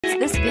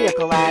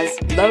vehicle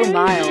as low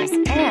miles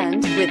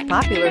and with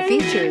popular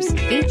features.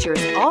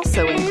 Features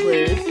also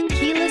include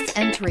keyless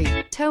entry,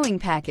 towing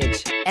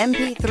package,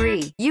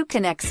 MP3,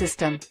 Uconnect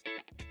system.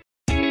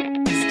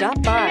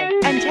 Stop by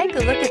and take a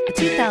look at the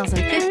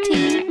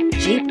 2015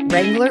 Jeep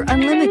Wrangler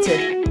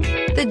Unlimited.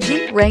 The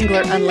Jeep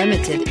Wrangler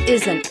Unlimited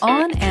is an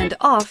on- and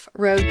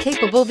off-road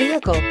capable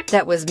vehicle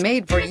that was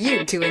made for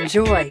you to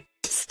enjoy.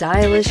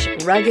 Stylish,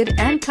 rugged,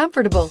 and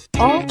comfortable.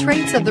 All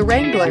traits of the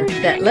Wrangler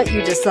that let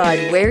you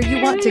decide where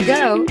you want to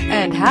go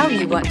and how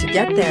you want to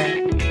get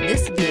there.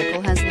 This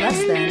vehicle has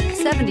less than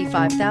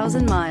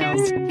 75,000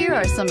 miles. Here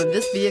are some of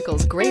this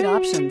vehicle's great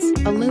options: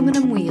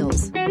 aluminum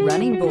wheels,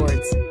 running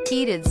boards,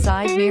 heated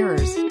side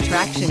mirrors,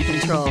 traction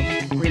control,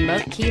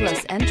 remote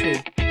keyless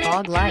entry,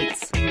 fog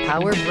lights,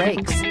 power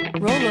brakes,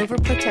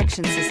 rollover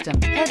protection system,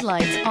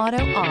 headlights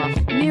auto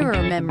off,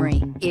 mirror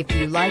memory. If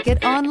you like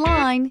it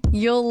online,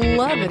 you'll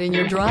love it in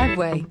your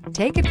driveway.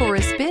 Take it for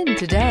a spin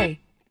today.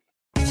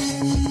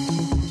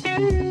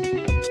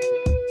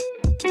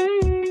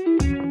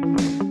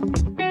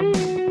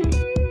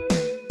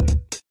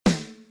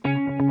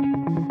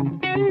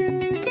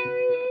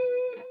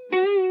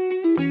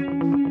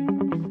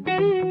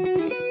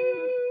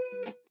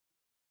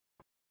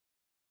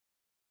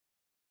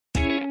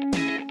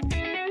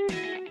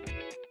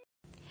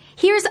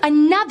 Here's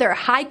another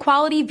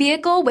high-quality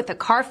vehicle with a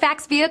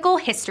Carfax Vehicle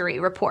History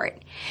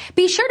Report.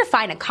 Be sure to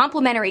find a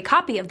complimentary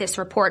copy of this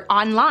report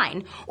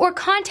online or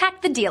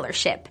contact the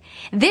dealership.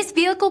 This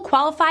vehicle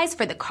qualifies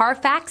for the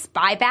Carfax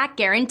Buyback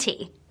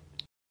Guarantee.